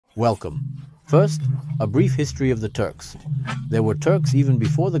Welcome. First, a brief history of the Turks. There were Turks even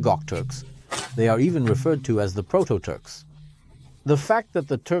before the Gokturks. They are even referred to as the Proto-Turks. The fact that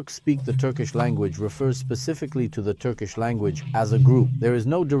the Turks speak the Turkish language refers specifically to the Turkish language as a group. There is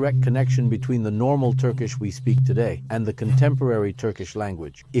no direct connection between the normal Turkish we speak today and the contemporary Turkish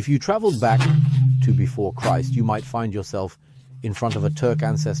language. If you traveled back to before Christ, you might find yourself in front of a Turk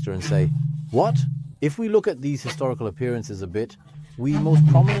ancestor and say, "What?" If we look at these historical appearances a bit, we most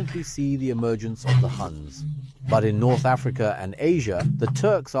prominently see the emergence of the Huns. But in North Africa and Asia, the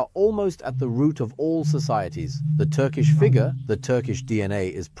Turks are almost at the root of all societies. The Turkish figure, the Turkish DNA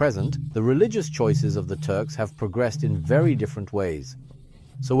is present. The religious choices of the Turks have progressed in very different ways.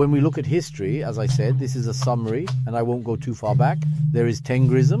 So when we look at history, as I said, this is a summary, and I won't go too far back. There is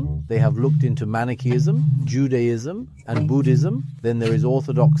Tengrism, they have looked into Manichaeism, Judaism, and Buddhism. Then there is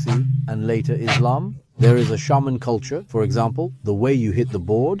Orthodoxy, and later Islam. There is a shaman culture. For example, the way you hit the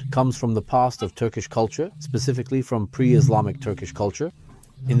board comes from the past of Turkish culture, specifically from pre-Islamic Turkish culture.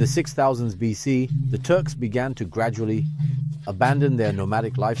 In the 6000s BC, the Turks began to gradually abandon their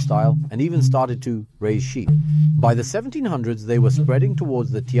nomadic lifestyle and even started to raise sheep. By the 1700s, they were spreading towards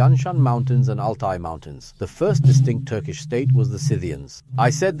the Tian Shan Mountains and Altai Mountains. The first distinct Turkish state was the Scythians.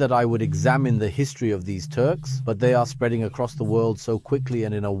 I said that I would examine the history of these Turks, but they are spreading across the world so quickly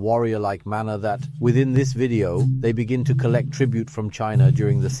and in a warrior-like manner that, within this video, they begin to collect tribute from China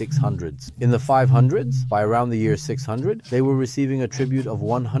during the 600s. In the 500s, by around the year 600, they were receiving a tribute of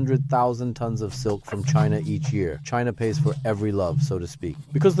 100,000 tons of silk from China each year. China pays for every love, so to speak.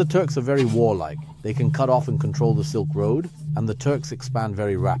 Because the Turks are very warlike, they can cut off and control the Silk Road, and the Turks expand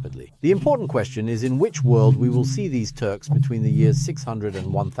very rapidly. The important question is in which world we will see these Turks between the years 600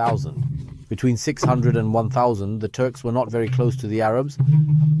 and 1000. Between 600 and 1000, the Turks were not very close to the Arabs.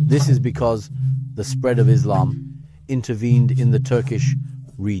 This is because the spread of Islam intervened in the Turkish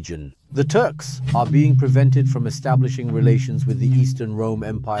region. The Turks are being prevented from establishing relations with the Eastern Rome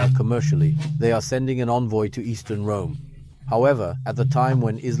Empire commercially. They are sending an envoy to Eastern Rome. However, at the time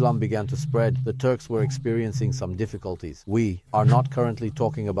when Islam began to spread, the Turks were experiencing some difficulties. We are not currently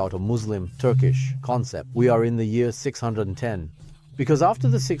talking about a Muslim Turkish concept. We are in the year 610. Because after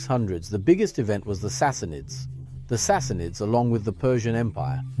the 600s, the biggest event was the Sassanids. The Sassanids, along with the Persian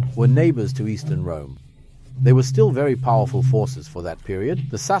Empire, were neighbors to Eastern Rome. They were still very powerful forces for that period.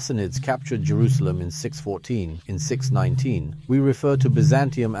 The Sassanids captured Jerusalem in 614. In 619, we refer to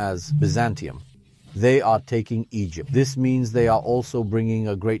Byzantium as Byzantium. They are taking Egypt. This means they are also bringing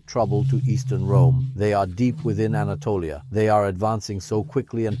a great trouble to Eastern Rome. They are deep within Anatolia. They are advancing so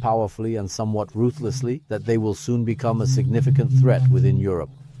quickly and powerfully and somewhat ruthlessly that they will soon become a significant threat within Europe.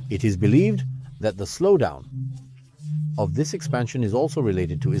 It is believed that the slowdown of this expansion is also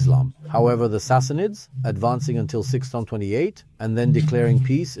related to Islam. However, the Sassanids, advancing until 628 and then declaring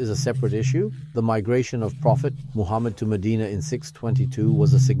peace, is a separate issue. The migration of Prophet Muhammad to Medina in 622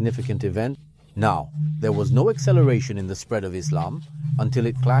 was a significant event. Now, there was no acceleration in the spread of Islam until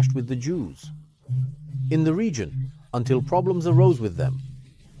it clashed with the Jews in the region, until problems arose with them.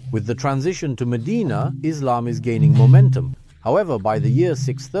 With the transition to Medina, Islam is gaining momentum. However, by the year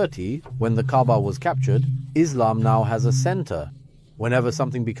 630, when the Kaaba was captured, Islam now has a center. Whenever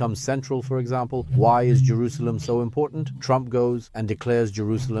something becomes central, for example, why is Jerusalem so important? Trump goes and declares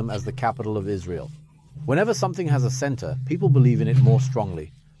Jerusalem as the capital of Israel. Whenever something has a center, people believe in it more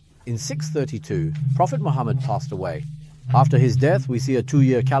strongly. In 632, Prophet Muhammad passed away. After his death, we see a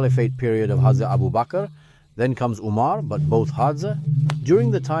 2-year caliphate period of Hazrat Abu Bakr. Then comes Umar, but both Hazrat.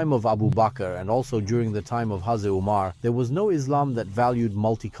 During the time of Abu Bakr and also during the time of Hazrat Umar, there was no Islam that valued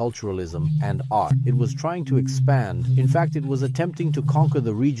multiculturalism and art. It was trying to expand. In fact, it was attempting to conquer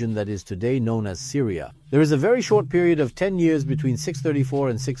the region that is today known as Syria. There is a very short period of 10 years between 634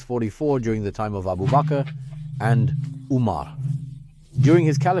 and 644 during the time of Abu Bakr and Umar. During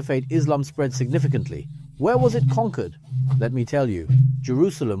his caliphate, Islam spread significantly. Where was it conquered? Let me tell you,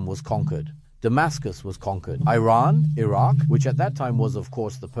 Jerusalem was conquered. Damascus was conquered. Iran, Iraq, which at that time was of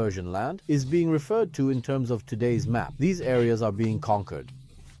course the Persian land, is being referred to in terms of today's map. These areas are being conquered.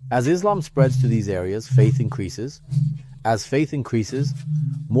 As Islam spreads to these areas, faith increases. As faith increases,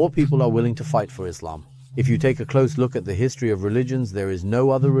 more people are willing to fight for Islam. If you take a close look at the history of religions, there is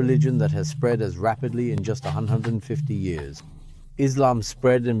no other religion that has spread as rapidly in just 150 years. Islam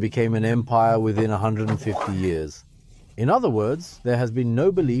spread and became an empire within 150 years. In other words, there has been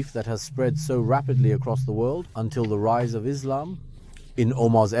no belief that has spread so rapidly across the world until the rise of Islam. In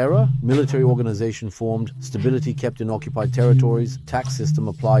Omar's era, military organization formed, stability kept in occupied territories, tax system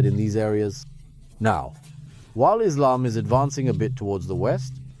applied in these areas. Now, while Islam is advancing a bit towards the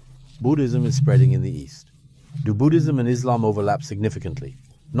west, Buddhism is spreading in the east. Do Buddhism and Islam overlap significantly?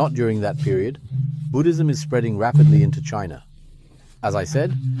 Not during that period. Buddhism is spreading rapidly into China. As I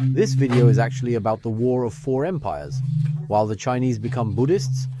said, this video is actually about the War of Four Empires. While the Chinese become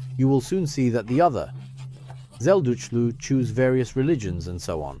Buddhists, you will soon see that the other Zelduchlu choose various religions and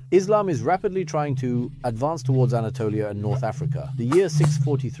so on. Islam is rapidly trying to advance towards Anatolia and North Africa. The year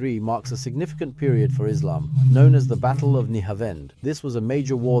 643 marks a significant period for Islam, known as the Battle of Nihavend. This was a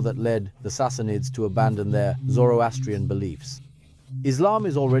major war that led the Sassanids to abandon their Zoroastrian beliefs. Islam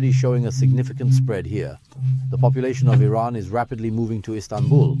is already showing a significant spread here. The population of Iran is rapidly moving to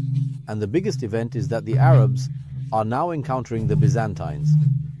Istanbul, and the biggest event is that the Arabs are now encountering the Byzantines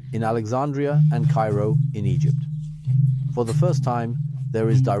in Alexandria and Cairo in Egypt. For the first time, there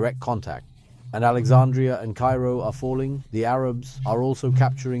is direct contact, and Alexandria and Cairo are falling. The Arabs are also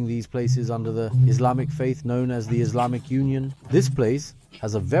capturing these places under the Islamic faith known as the Islamic Union. This place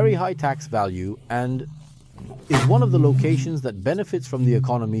has a very high tax value and is one of the locations that benefits from the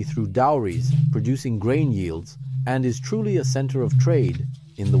economy through dowries, producing grain yields, and is truly a center of trade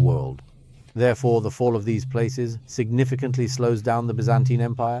in the world. Therefore, the fall of these places significantly slows down the Byzantine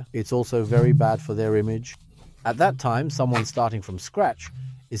Empire. It's also very bad for their image. At that time, someone starting from scratch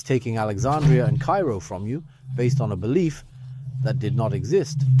is taking Alexandria and Cairo from you based on a belief that did not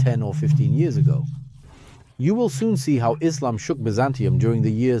exist 10 or 15 years ago. You will soon see how Islam shook Byzantium during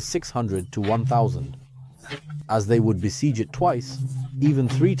the years 600 to 1000, as they would besiege it twice, even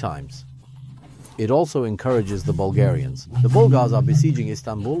 3 times. It also encourages the Bulgarians. The Bulgars are besieging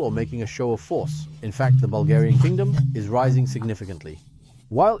Istanbul or making a show of force. In fact, the Bulgarian kingdom is rising significantly.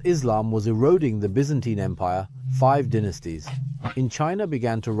 While Islam was eroding the Byzantine Empire, 5 dynasties in China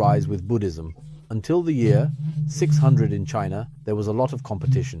began to rise with Buddhism. Until the year 600 in China, there was a lot of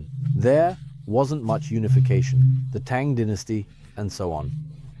competition. There wasn't much unification. The Tang dynasty and so on.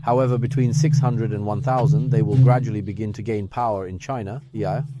 However, between 600 and 1000, they will gradually begin to gain power in China.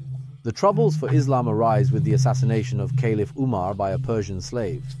 The troubles for Islam arise with the assassination of Caliph Umar by a Persian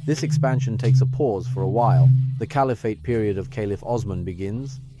slave. This expansion takes a pause for a while. The caliphate period of Caliph Osman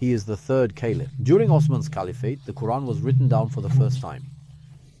begins. He is the 3rd caliph. During Osman's caliphate, the Quran was written down for the first time.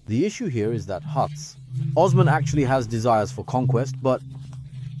 The issue here is that Osman actually has desires for conquest, but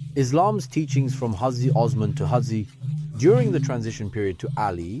Islam's teachings from Hazrat Osman to Hazrat during the transition period to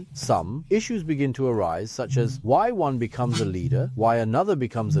Ali, some issues begin to arise, such as why one becomes a leader, why another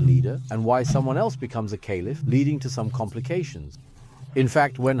becomes a leader, and why someone else becomes a caliph, leading to some complications. In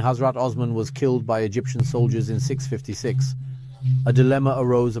fact, when Hazrat Osman was killed by Egyptian soldiers in 656, a dilemma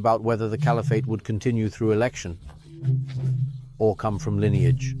arose about whether the caliphate would continue through election or come from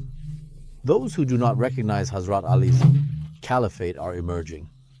lineage. Those who do not recognize Hazrat Ali's caliphate are emerging.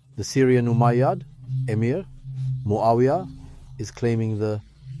 The Syrian Umayyad emir Muawiyah is claiming the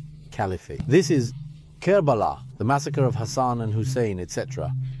caliphate. This is Karbala, the massacre of Hassan and Hussein,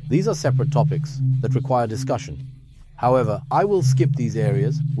 etc. These are separate topics that require discussion. However, I will skip these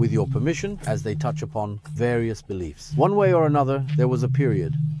areas with your permission as they touch upon various beliefs. One way or another, there was a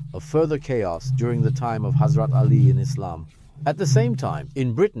period of further chaos during the time of Hazrat Ali in Islam. At the same time,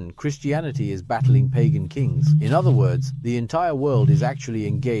 in Britain, Christianity is battling pagan kings. In other words, the entire world is actually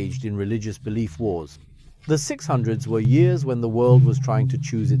engaged in religious belief wars. The 600s were years when the world was trying to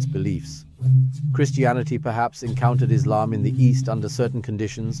choose its beliefs. Christianity perhaps encountered Islam in the East under certain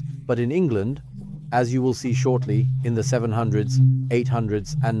conditions, but in England, as you will see shortly, in the 700s,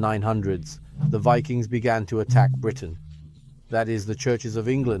 800s and 900s, the Vikings began to attack Britain. That is, the churches of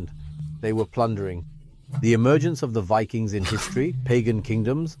England. They were plundering. The emergence of the Vikings in history, pagan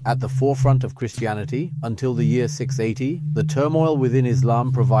kingdoms, at the forefront of Christianity, until the year 680, the turmoil within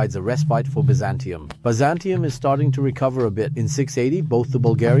Islam provides a respite for Byzantium. Byzantium is starting to recover a bit. In 680, both the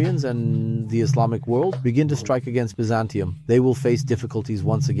Bulgarians and the Islamic world begin to strike against Byzantium. They will face difficulties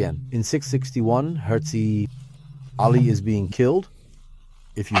once again. In 661, Herzi Ali is being killed,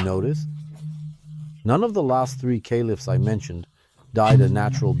 if you notice. None of the last 3 caliphs I mentioned died a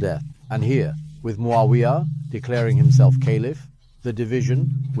natural death. And here, with Muawiyah declaring himself caliph, the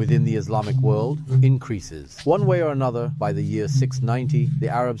division within the Islamic world increases. One way or another, by the year 690, the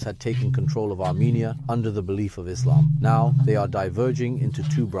Arabs had taken control of Armenia under the belief of Islam. Now they are diverging into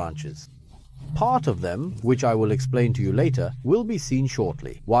 2 branches. Part of them, which I will explain to you later, will be seen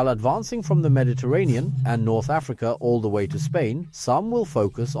shortly. While advancing from the Mediterranean and North Africa all the way to Spain, some will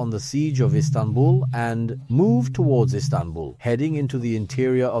focus on the siege of Istanbul and move towards Istanbul, heading into the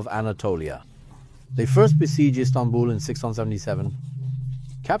interior of Anatolia. They first besiege Istanbul in 677.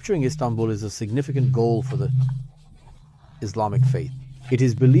 Capturing Istanbul is a significant goal for the Islamic faith. It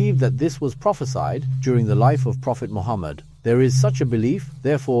is believed that this was prophesied during the life of Prophet Muhammad. There is such a belief,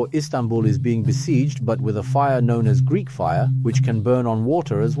 therefore Istanbul is being besieged, but with a fire known as Greek fire, which can burn on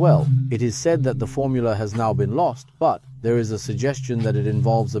water as well. It is said that the formula has now been lost, but there is a suggestion that it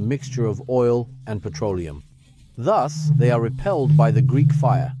involves a mixture of oil and petroleum. Thus, they are repelled by the Greek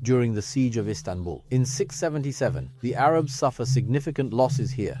fire during the siege of Istanbul. In 677, the Arabs suffer significant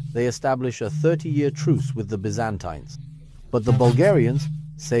losses here. They establish a 30-year truce with the Byzantines. But the Bulgarians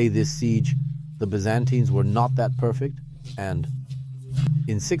say this siege, the Byzantines were not that perfect, and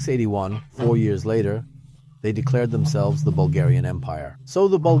in 681, 4 years later, they declared themselves the Bulgarian Empire. So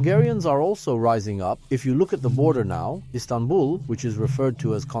the Bulgarians are also rising up. If you look at the border now, Istanbul, which is referred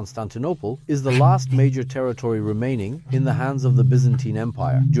to as Constantinople, is the last major territory remaining in the hands of the Byzantine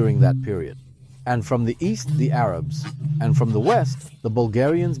Empire during that period. And from the east, the Arabs, and from the west, the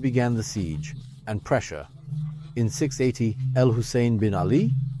Bulgarians began the siege and pressure. In 680, El-Hussein bin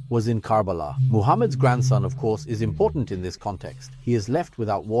Ali was in Karbala. Muhammad's grandson, of course, is important in this context. He is left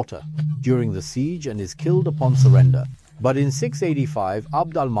without water during the siege and is killed upon surrender. But in 685,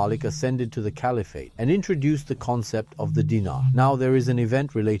 Abd al-Malik ascended to the caliphate and introduced the concept of the dinar. Now there is an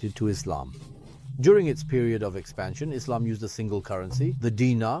event related to Islam. During its period of expansion, Islam used a single currency, the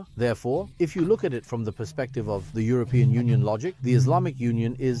dinar. Therefore, if you look at it from the perspective of the European Union logic, the Islamic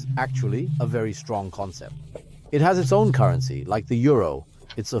Union is actually a very strong concept. It has its own currency, like the euro.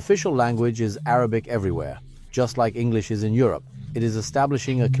 Its official language is Arabic everywhere, just like English is in Europe. It is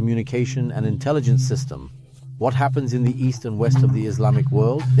establishing a communication and intelligence system. What happens in the east and west of the Islamic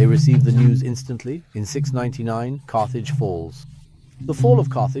world? They receive the news instantly. In 699, Carthage falls. The fall of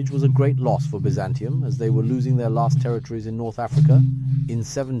Carthage was a great loss for Byzantium, as they were losing their last territories in North Africa. In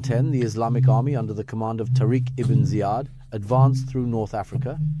 710, the Islamic army under the command of Tariq ibn Ziyad advanced through North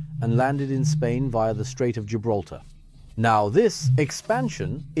Africa and landed in Spain via the Strait of Gibraltar. Now this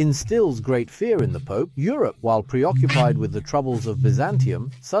expansion instills great fear in the Pope. Europe, while preoccupied with the troubles of Byzantium,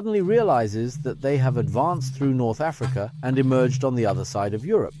 suddenly realizes that they have advanced through North Africa and emerged on the other side of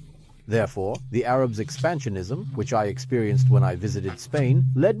Europe. Therefore, the Arabs' expansionism, which I experienced when I visited Spain,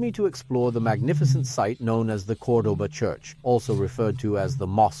 led me to explore the magnificent site known as the Cordoba Church, also referred to as the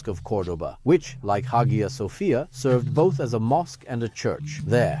Mosque of Cordoba, which, like Hagia Sophia, served both as a mosque and a church.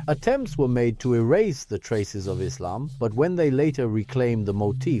 There, attempts were made to erase the traces of Islam, but when they later reclaimed the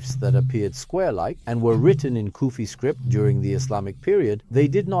motifs that appeared square-like and were written in Kufi script during the Islamic period, they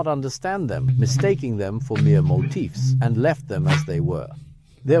did not understand them, mistaking them for mere motifs, and left them as they were.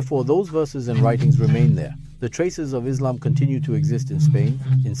 Therefore, those verses and writings remain there. The traces of Islam continue to exist in Spain.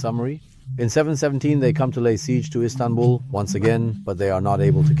 In summary, in 717 they come to lay siege to Istanbul once again, but they are not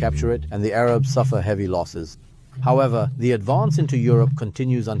able to capture it, and the Arabs suffer heavy losses. However, the advance into Europe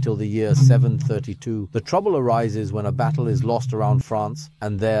continues until the year 732. The trouble arises when a battle is lost around France,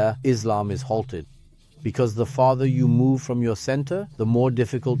 and there Islam is halted. Because the farther you move from your center, the more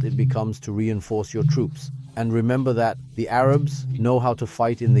difficult it becomes to reinforce your troops. And remember that the Arabs know how to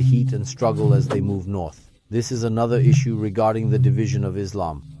fight in the heat and struggle as they move north. This is another issue regarding the division of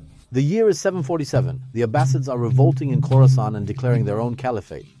Islam. The year is 747. The Abbasids are revolting in Khorasan and declaring their own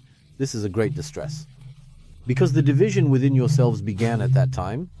caliphate. This is a great distress. Because the division within yourselves began at that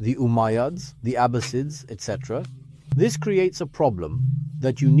time, the Umayyads, the Abbasids, etc., this creates a problem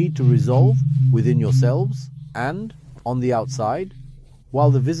that you need to resolve within yourselves and on the outside.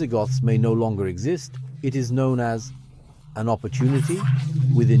 While the Visigoths may no longer exist, it is known as an opportunity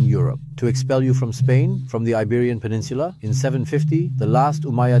within Europe to expel you from Spain, from the Iberian Peninsula. In 750, the last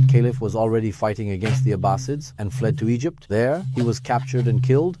Umayyad caliph was already fighting against the Abbasids and fled to Egypt. There, he was captured and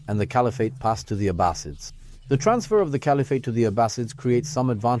killed, and the caliphate passed to the Abbasids. The transfer of the caliphate to the Abbasids creates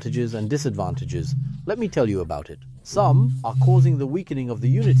some advantages and disadvantages. Let me tell you about it. Some are causing the weakening of the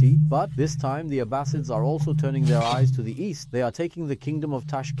unity, but this time the Abbasids are also turning their eyes to the east. They are taking the kingdom of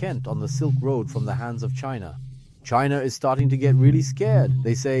Tashkent on the Silk Road from the hands of China. China is starting to get really scared.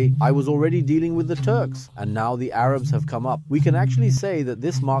 They say, I was already dealing with the Turks, and now the Arabs have come up. We can actually say that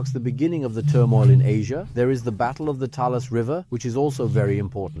this marks the beginning of the turmoil in Asia. There is the Battle of the Talas River, which is also very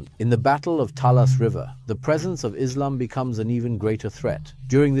important. In the Battle of Talas River, the presence of Islam becomes an even greater threat.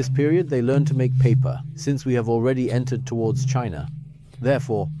 During this period, they learn to make paper, since we have already entered towards China.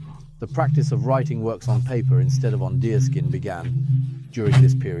 Therefore, the practice of writing works on paper instead of on deerskin began during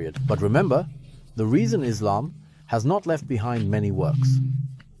this period. But remember, the reason Islam has not left behind many works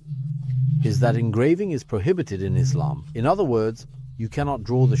is that engraving is prohibited in Islam. In other words, you cannot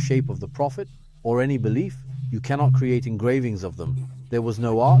draw the shape of the Prophet or any belief. You cannot create engravings of them. There was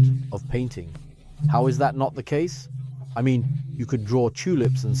no art of painting. How is that not the case? I mean, you could draw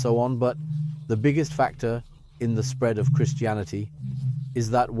tulips and so on, but the biggest factor in the spread of Christianity is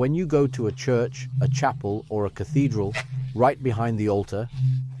that when you go to a church, a chapel, or a cathedral, right behind the altar.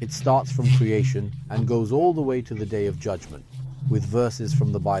 It starts from creation and goes all the way to the day of judgment, with verses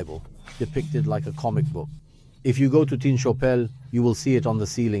from the Bible, depicted like a comic book. If you go to Tinchopel, you will see it on the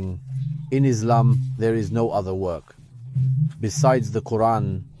ceiling. In Islam, there is no other work, besides the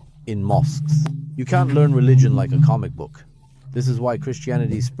Quran, in mosques. You can't learn religion like a comic book. This is why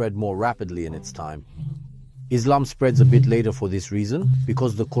Christianity spread more rapidly in its time. Islam spreads a bit later for this reason,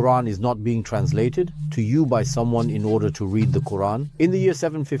 because the Quran is not being translated to you by someone in order to read the Quran. In the year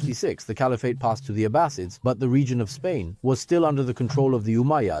 756, the Caliphate passed to the Abbasids, but the region of Spain was still under the control of the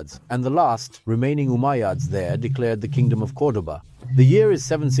Umayyads, and the last remaining Umayyads there declared the Kingdom of Cordoba. The year is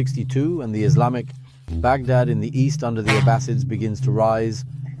 762, and the Islamic Baghdad in the east under the Abbasids begins to rise,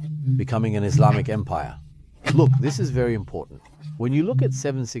 becoming an Islamic empire. Look, this is very important. When you look at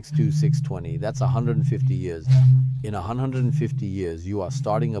 762-620, that's 150 years. In 150 years, you are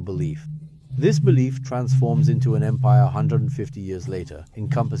starting a belief. This belief transforms into an empire 150 years later,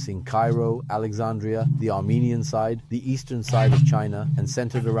 encompassing Cairo, Alexandria, the Armenian side, the eastern side of China, and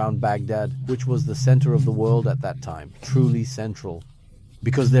centered around Baghdad, which was the center of the world at that time, truly central.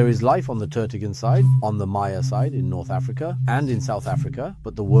 Because there is life on the Turtigan side, on the Maya side in North Africa, and in South Africa,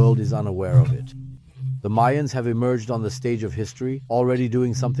 but the world is unaware of it. The Mayans have emerged on the stage of history, already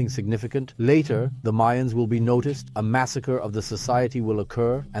doing something significant. Later, the Mayans will be noticed, a massacre of the society will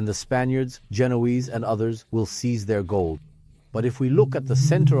occur, and the Spaniards, Genoese, and others will seize their gold. But if we look at the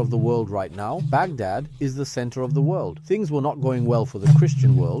center of the world right now, Baghdad is the center of the world. Things were not going well for the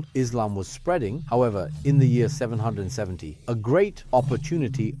Christian world. Islam was spreading. However, in the year 770, a great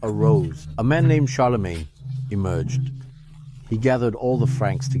opportunity arose. A man named Charlemagne emerged. He gathered all the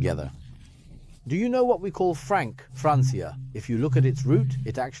Franks together. Do you know what we call Frank, Francia? If you look at its root,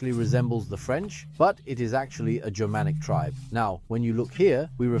 it actually resembles the French, but it is actually a Germanic tribe. Now, when you look here,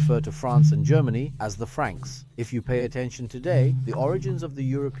 we refer to France and Germany as the Franks. If you pay attention today, the origins of the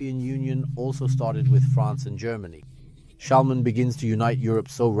European Union also started with France and Germany. Charlemagne begins to unite Europe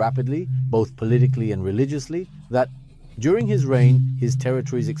so rapidly, both politically and religiously, that during his reign, his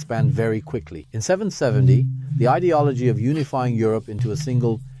territories expand very quickly. In 770, the ideology of unifying Europe into a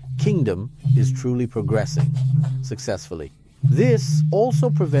single kingdom is truly progressing successfully. This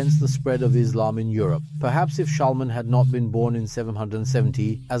also prevents the spread of Islam in Europe. Perhaps if Charlemagne had not been born in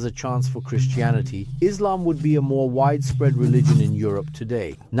 770 as a chance for Christianity, Islam would be a more widespread religion in Europe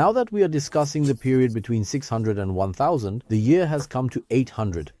today. Now that we are discussing the period between 600 and 1000, the year has come to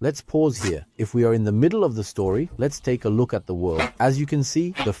 800. Let's pause here. If we are in the middle of the story, let's take a look at the world. As you can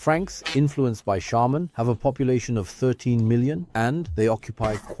see, the Franks, influenced by Charlemagne, have a population of 13 million, and they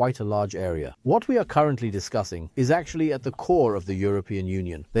occupy quite a large area. What we are currently discussing is actually at the core of the European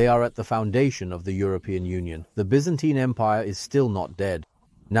Union. They are at the foundation of the European Union. The Byzantine Empire is still not dead.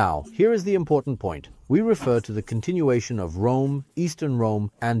 Now, here is the important point. We refer to the continuation of Rome, Eastern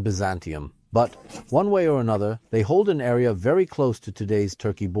Rome, and Byzantium. But, one way or another, they hold an area very close to today's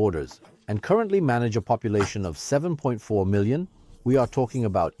Turkey borders, and currently manage a population of 7.4 million. We are talking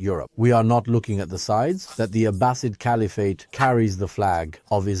about Europe. We are not looking at the sides, that the Abbasid Caliphate carries the flag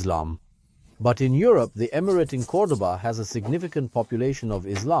of Islam. But in Europe, the emirate in Cordoba has a significant population of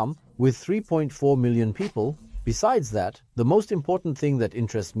Islam with 3.4 million people. Besides that, the most important thing that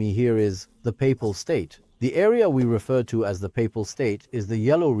interests me here is the Papal State. The area we refer to as the Papal State is the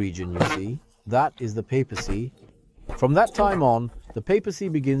yellow region you see. That is the papacy. From that time on, the papacy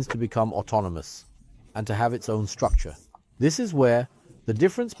begins to become autonomous and to have its own structure. This is where the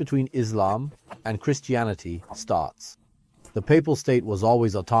difference between Islam and Christianity starts. The Papal State was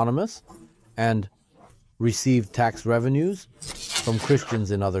always autonomous and received tax revenues from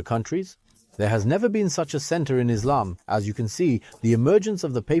Christians in other countries. There has never been such a center in Islam. As you can see, the emergence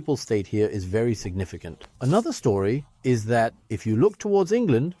of the Papal State here is very significant. Another story is that if you look towards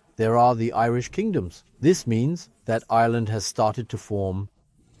England, there are the Irish kingdoms. This means that Ireland has started to form,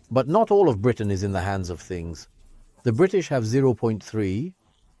 but not all of Britain is in the hands of things. The British have 0.3.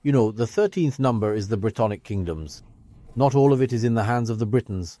 You know, the 13th number is the Brittonic kingdoms. Not all of it is in the hands of the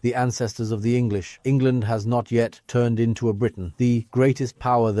Britons, the ancestors of the English. England has not yet turned into a Britain. The greatest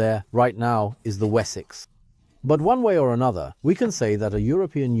power there right now is the Wessex. But one way or another, we can say that a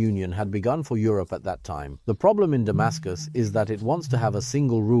European Union had begun for Europe at that time. The problem in Damascus is that it wants to have a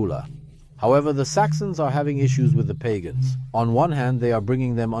single ruler. However, the Saxons are having issues with the pagans. On one hand, they are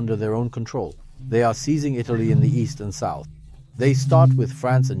bringing them under their own control. They are seizing Italy in the east and south. They start with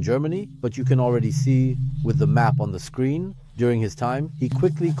France and Germany, but you can already see with the map on the screen, during his time, he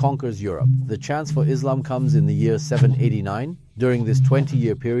quickly conquers Europe. The chance for Islam comes in the year 789. During this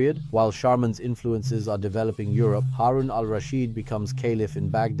 20-year period, while Sharman's influences are developing Europe, Harun al-Rashid becomes caliph in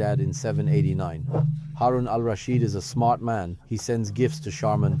Baghdad in 789. Harun al-Rashid is a smart man. He sends gifts to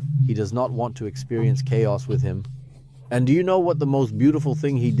Sharman. He does not want to experience chaos with him. And do you know what the most beautiful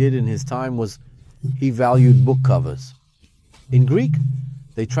thing he did in his time was? He valued book covers. In Greek,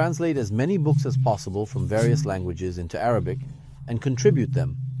 they translate as many books as possible from various languages into Arabic and contribute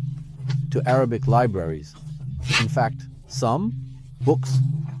them to Arabic libraries. In fact, some books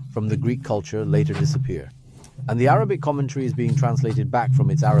from the Greek culture later disappear, and the Arabic commentary is being translated back from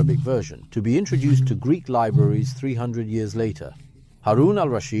its Arabic version to be introduced to Greek libraries 300 years later. Harun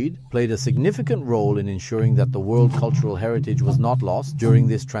al-Rashid played a significant role in ensuring that the world cultural heritage was not lost during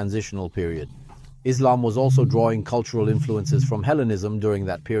this transitional period. Islam was also drawing cultural influences from Hellenism during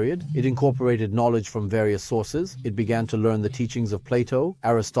that period. It incorporated knowledge from various sources. It began to learn the teachings of Plato,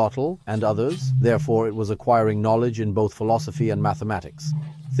 Aristotle, and others. Therefore, it was acquiring knowledge in both philosophy and mathematics.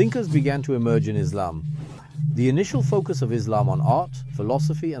 Thinkers began to emerge in Islam. The initial focus of Islam on art,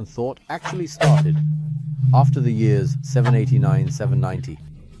 philosophy, and thought actually started after the years 789-790.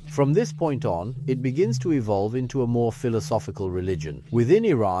 From this point on, it begins to evolve into a more philosophical religion. Within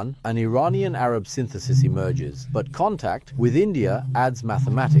Iran, an Iranian-Arab synthesis emerges, but contact with India adds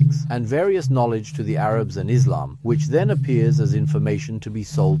mathematics and various knowledge to the Arabs and Islam, which then appears as information to be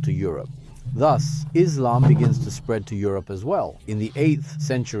sold to Europe. Thus, Islam begins to spread to Europe as well. In the 8th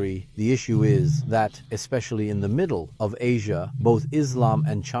century, the issue is that, especially in the middle of Asia, both Islam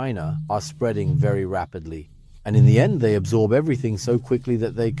and China are spreading very rapidly. And in the end, they absorb everything so quickly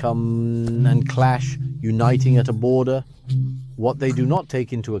that they come and clash, uniting at a border. What they do not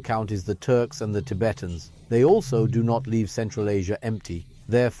take into account is the Turks and the Tibetans. They also do not leave Central Asia empty.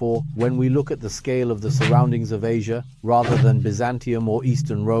 Therefore, when we look at the scale of the surroundings of Asia, rather than Byzantium or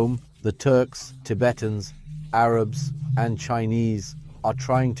Eastern Rome, the Turks, Tibetans, Arabs, and Chinese are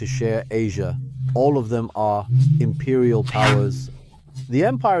trying to share Asia. All of them are imperial powers. The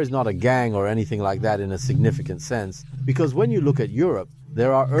empire is not a gang or anything like that in a significant sense, because when you look at Europe,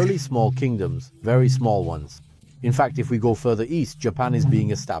 there are early small kingdoms, very small ones. In fact, if we go further east, Japan is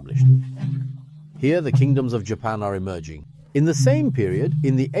being established. Here, the kingdoms of Japan are emerging. In the same period,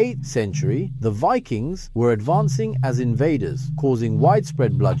 in the 8th century, the Vikings were advancing as invaders, causing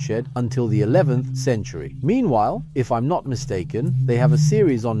widespread bloodshed until the 11th century. Meanwhile, if I'm not mistaken, they have a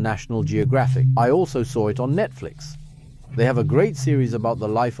series on National Geographic. I also saw it on Netflix. They have a great series about the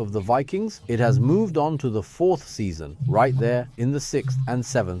life of the Vikings. It has moved on to the 4th season, right there in the 6th and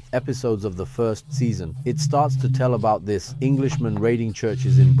 7th episodes of the 1st season. It starts to tell about this Englishman raiding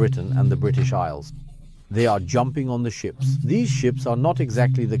churches in Britain and the British Isles. They are jumping on the ships. These ships are not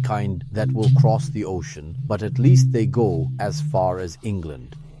exactly the kind that will cross the ocean, but at least they go as far as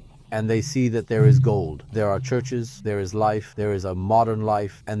England. And they see that there is gold, there are churches, there is life, there is a modern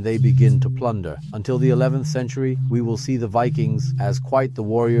life, and they begin to plunder. Until the 11th century, we will see the Vikings as quite the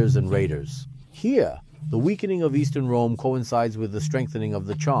warriors and raiders. Here, the weakening of Eastern Rome coincides with the strengthening of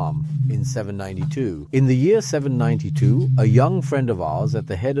the charm in 792. In the year 792, a young friend of ours at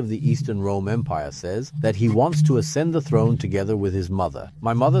the head of the Eastern Rome Empire says that he wants to ascend the throne together with his mother.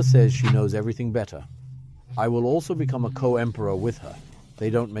 My mother says she knows everything better. I will also become a co-emperor with her. They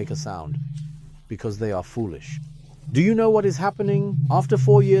don't make a sound, because they are foolish. Do you know what is happening? After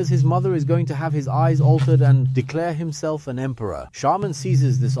 4 years, his mother is going to have his eyes altered and declare himself an emperor. Sharman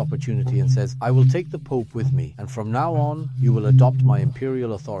seizes this opportunity and says, I will take the Pope with me, and from now on, you will adopt my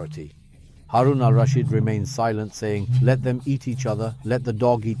imperial authority. Harun al-Rashid remains silent, saying, let them eat each other, let the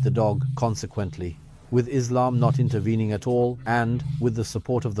dog eat the dog, consequently. With Islam not intervening at all, and with the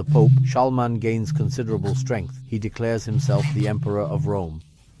support of the Pope, Shalman gains considerable strength. He declares himself the Emperor of Rome.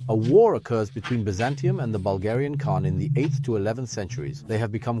 A war occurs between Byzantium and the Bulgarian Khan in the 8th to 11th centuries. They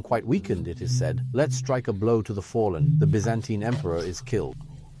have become quite weakened, it is said. Let's strike a blow to the fallen. The Byzantine emperor is killed.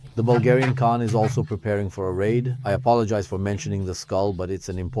 The Bulgarian Khan is also preparing for a raid. I apologize for mentioning the skull, but it's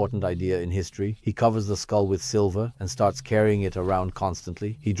an important idea in history. He covers the skull with silver and starts carrying it around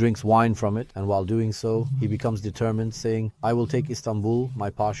constantly. He drinks wine from it, and while doing so, he becomes determined, saying, I will take Istanbul, my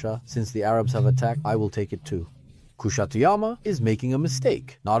pasha. Since the Arabs have attacked, I will take it too. Kushatayama is making a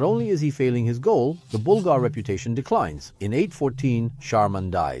mistake. Not only is he failing his goal, the Bulgar reputation declines. In 814, Sharman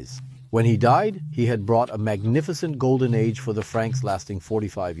dies. When he died, he had brought a magnificent golden age for the Franks lasting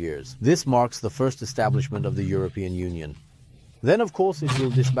 45 years. This marks the first establishment of the European Union. Then, of course, it will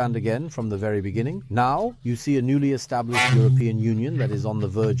disband again from the very beginning. Now, you see a newly established European Union that is on the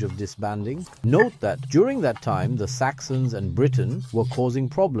verge of disbanding. Note that during that time, the Saxons and Britain were causing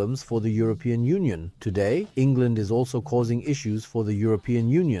problems for the European Union. Today, England is also causing issues for the European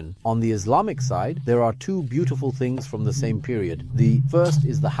Union. On the Islamic side, there are two beautiful things from the same period. The first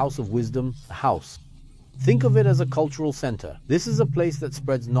is the House of Wisdom, the house. Think of it as a cultural center. This is a place that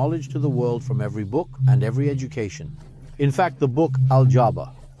spreads knowledge to the world from every book and every education. In fact, the book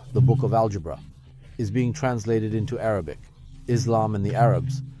Al-Jaba, the book of algebra, is being translated into Arabic. Islam and the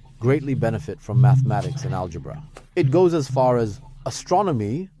Arabs greatly benefit from mathematics and algebra. It goes as far as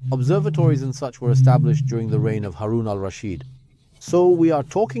astronomy. Observatories and such were established during the reign of Harun al-Rashid. So we are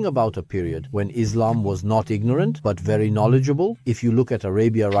talking about a period when Islam was not ignorant, but very knowledgeable. If you look at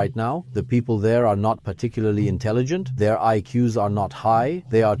Arabia right now, the people there are not particularly intelligent. Their IQs are not high.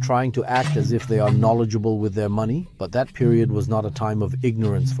 They are trying to act as if they are knowledgeable with their money. But that period was not a time of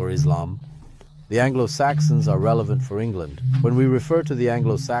ignorance for Islam. The Anglo-Saxons are relevant for England. When we refer to the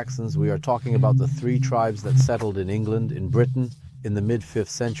Anglo-Saxons, we are talking about the three tribes that settled in England, in Britain, in the mid-5th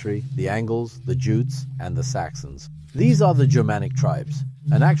century: the Angles, the Jutes, and the Saxons. These are the Germanic tribes,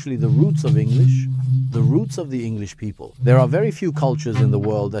 and actually the roots of English, the roots of the English people. There are very few cultures in the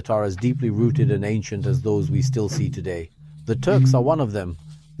world that are as deeply rooted and ancient as those we still see today. The Turks are one of them,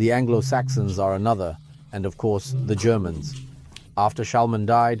 the Anglo-Saxons are another, and of course the Germans. After Shalman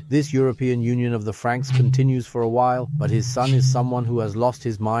died, this European Union of the Franks continues for a while, but his son is someone who has lost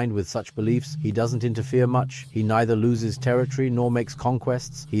his mind with such beliefs. He doesn't interfere much. He neither loses territory nor makes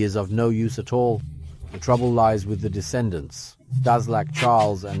conquests. He is of no use at all. The trouble lies with the descendants, Daslak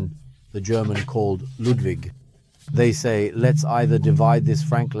Charles and the German called Ludwig. They say, let's either divide this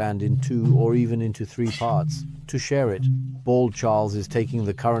Frank land in two or even into three parts. To share it, Bald Charles is taking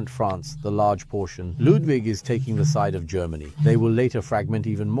the current France, the large portion. Ludwig is taking the side of Germany. They will later fragment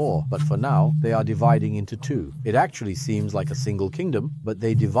even more, but for now, they are dividing into two. It actually seems like a single kingdom, but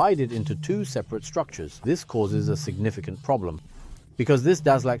they divide it into two separate structures. This causes a significant problem. Because this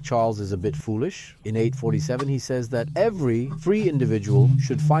Daslak Charles is a bit foolish. In 847 he says that every free individual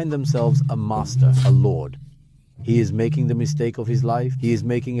should find themselves a master, a lord. He is making the mistake of his life. He is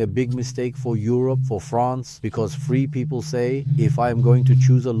making a big mistake for Europe, for France, because free people say, if I am going to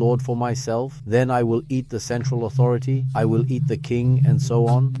choose a lord for myself, then I will eat the central authority, I will eat the king, and so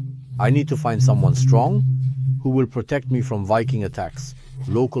on. I need to find someone strong who will protect me from Viking attacks,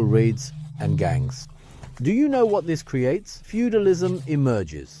 local raids, and gangs. Do you know what this creates? Feudalism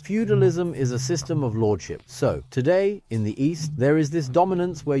emerges. Feudalism is a system of lordship. So, today, in the East, there is this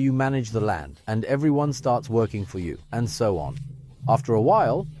dominance where you manage the land, and everyone starts working for you, and so on. After a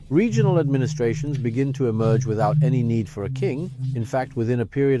while, regional administrations begin to emerge without any need for a king. In fact, within a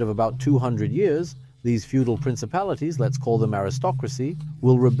period of about 200 years, these feudal principalities, let's call them aristocracy,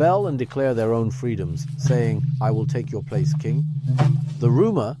 will rebel and declare their own freedoms, saying, I will take your place, king. The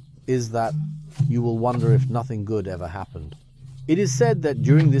rumor is that you will wonder if nothing good ever happened. It is said that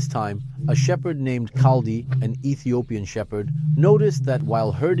during this time, a shepherd named Kaldi, an Ethiopian shepherd, noticed that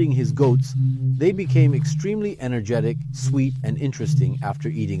while herding his goats, they became extremely energetic, sweet, and interesting after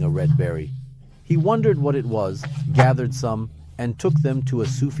eating a red berry. He wondered what it was, gathered some, and took them to a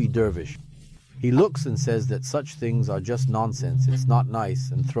Sufi dervish. He looks and says that such things are just nonsense, it's not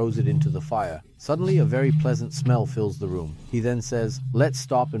nice, and throws it into the fire. Suddenly a very pleasant smell fills the room. He then says, let's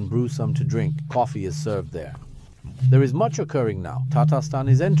stop and brew some to drink. Coffee is served there. There is much occurring now. Tatarstan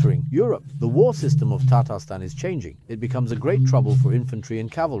is entering Europe. The war system of Tatarstan is changing. It becomes a great trouble for infantry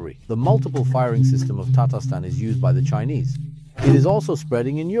and cavalry. The multiple firing system of Tatarstan is used by the Chinese. It is also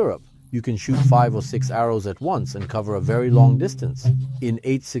spreading in Europe. You can shoot 5 or 6 arrows at once and cover a very long distance. In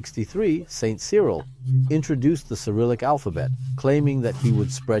 863, Saint Cyril introduced the Cyrillic alphabet, claiming that he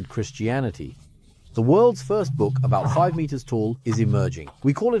would spread Christianity. The world's first book, about 5 meters tall, is emerging.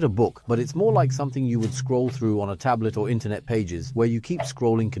 We call it a book, but it's more like something you would scroll through on a tablet or internet pages, where you keep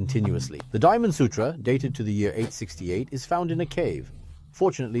scrolling continuously. The Diamond Sutra, dated to the year 868, is found in a cave.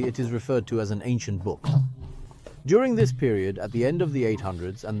 Fortunately, it is referred to as an ancient book. During this period, at the end of the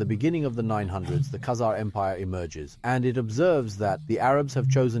 800s and the beginning of the 900s, the Khazar Empire emerges, and it observes that the Arabs have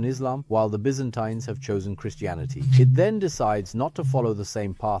chosen Islam while the Byzantines have chosen Christianity. It then decides not to follow the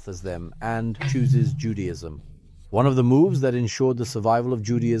same path as them and chooses Judaism. One of the moves that ensured the survival of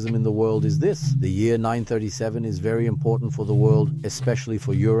Judaism in the world is this. The year 937 is very important for the world, especially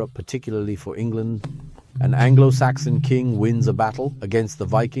for Europe, particularly for England. An Anglo-Saxon king wins a battle against the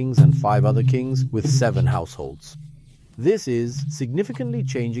Vikings and 5 other kings with 7 households. This is significantly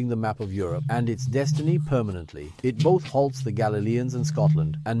changing the map of Europe and its destiny permanently. It both halts the Galileans and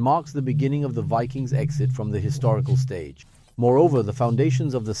Scotland and marks the beginning of the Vikings' exit from the historical stage. Moreover, the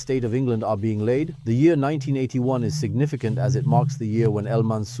foundations of the State of England are being laid. The year 1981 is significant as it marks the year when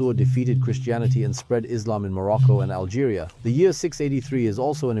El-Mansur defeated Christianity and spread Islam in Morocco and Algeria. The year 683 is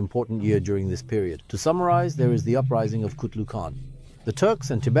also an important year during this period. To summarize, there is the uprising of Kutluk Khan. The Turks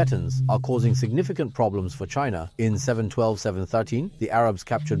and Tibetans are causing significant problems for China. In 712-713, the Arabs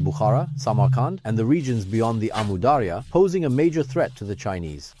captured Bukhara, Samarkand, and the regions beyond the Amu Darya, posing a major threat to the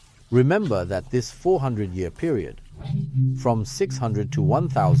Chinese. Remember that this 400-year period, from 600 to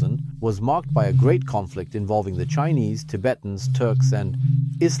 1000, was marked by a great conflict involving the Chinese, Tibetans, Turks, and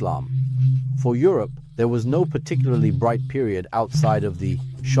Islam. For Europe, there was no particularly bright period outside of the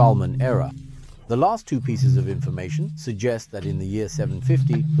Charlemagne era. The last two pieces of information suggest that in the year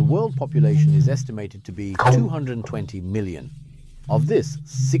 750, the world population is estimated to be 220 million. Of this,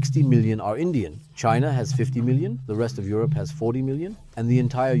 60 million are Indian. China has 50 million, the rest of Europe has 40 million, and the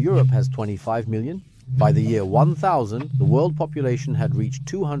entire Europe has 25 million. By the year 1000, the world population had reached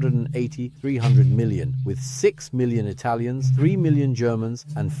 300 million, with 6 million Italians, 3 million Germans,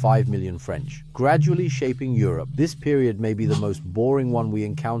 and 5 million French, gradually shaping Europe. This period may be the most boring one we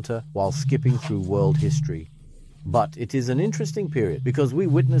encounter while skipping through world history. But it is an interesting period because we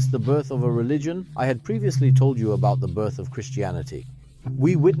witnessed the birth of a religion. I had previously told you about the birth of Christianity.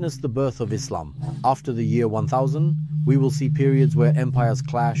 We witnessed the birth of Islam. After the year 1000, we will see periods where empires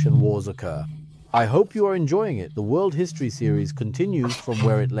clash and wars occur. I hope you are enjoying it. The World History series continues from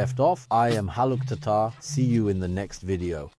where it left off. I am Haluk Tatar. See you in the next video.